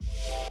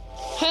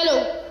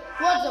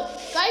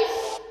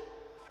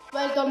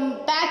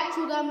welcome back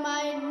to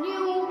my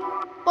new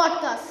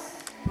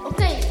podcast.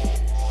 Okay,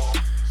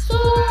 so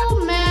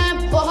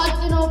मैं बहुत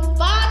दिनों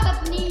बाद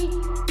अपनी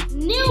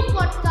न्यू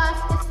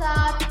पॉडकास्ट के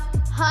साथ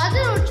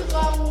हाजिर हो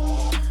चुका हूँ.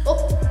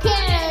 ओके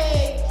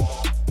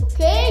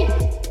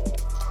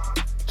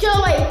चलो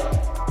भाई,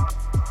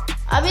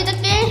 अभी तक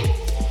के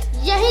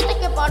यहीं तक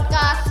के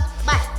पॉडकास्ट